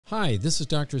Hi, this is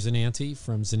Dr. Zinnanti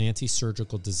from Zinnanti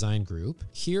Surgical Design Group.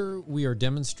 Here we are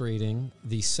demonstrating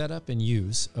the setup and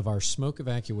use of our smoke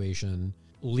evacuation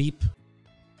LEEP.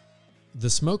 The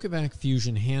Smoke Evac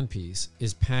Fusion handpiece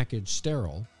is packaged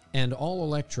sterile, and all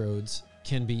electrodes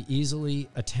can be easily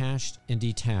attached and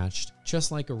detached just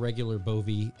like a regular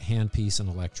Bovie handpiece and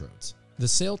electrodes. The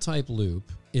sail type loop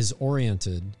is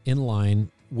oriented in line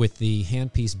with the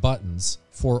handpiece buttons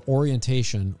for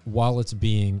orientation while it's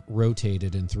being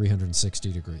rotated in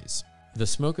 360 degrees. The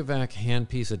Smoke Evac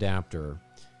handpiece adapter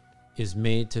is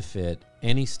made to fit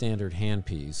any standard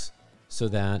handpiece so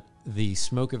that the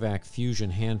Smoke Evac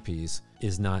Fusion handpiece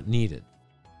is not needed.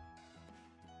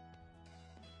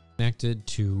 Connected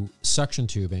to suction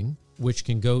tubing, which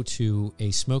can go to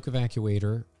a smoke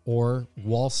evacuator or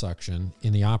wall suction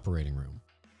in the operating room.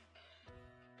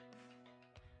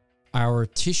 Our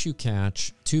tissue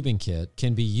catch tubing kit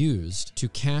can be used to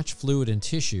catch fluid and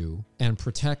tissue and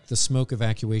protect the smoke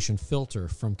evacuation filter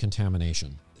from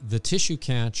contamination. The tissue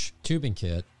catch tubing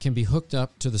kit can be hooked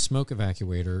up to the smoke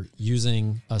evacuator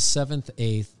using a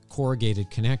 7/8 corrugated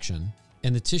connection,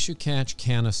 and the tissue catch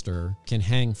canister can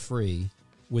hang free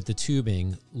with the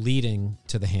tubing leading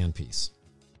to the handpiece.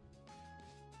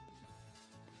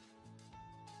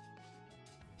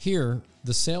 Here,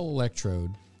 the sail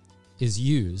electrode is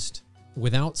used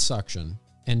without suction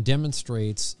and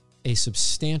demonstrates a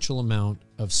substantial amount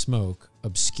of smoke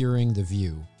obscuring the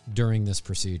view during this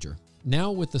procedure. Now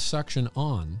with the suction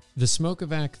on, the Smoke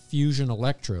Evac Fusion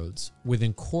electrodes with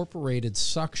incorporated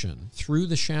suction through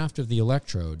the shaft of the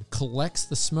electrode collects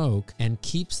the smoke and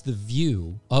keeps the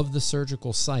view of the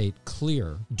surgical site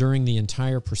clear during the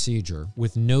entire procedure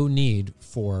with no need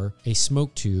for a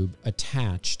smoke tube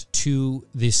attached to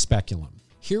the speculum.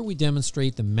 Here we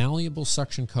demonstrate the malleable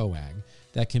suction coag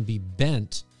that can be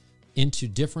bent into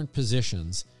different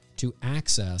positions to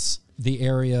access the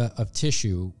area of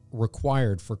tissue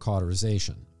required for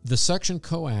cauterization. The suction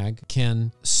coag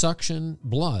can suction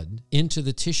blood into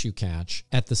the tissue catch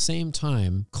at the same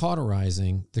time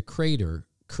cauterizing the crater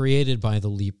created by the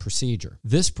LEEP procedure.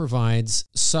 This provides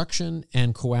suction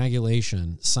and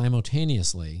coagulation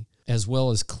simultaneously, as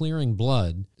well as clearing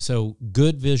blood, so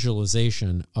good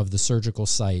visualization of the surgical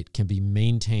site can be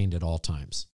maintained at all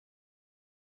times.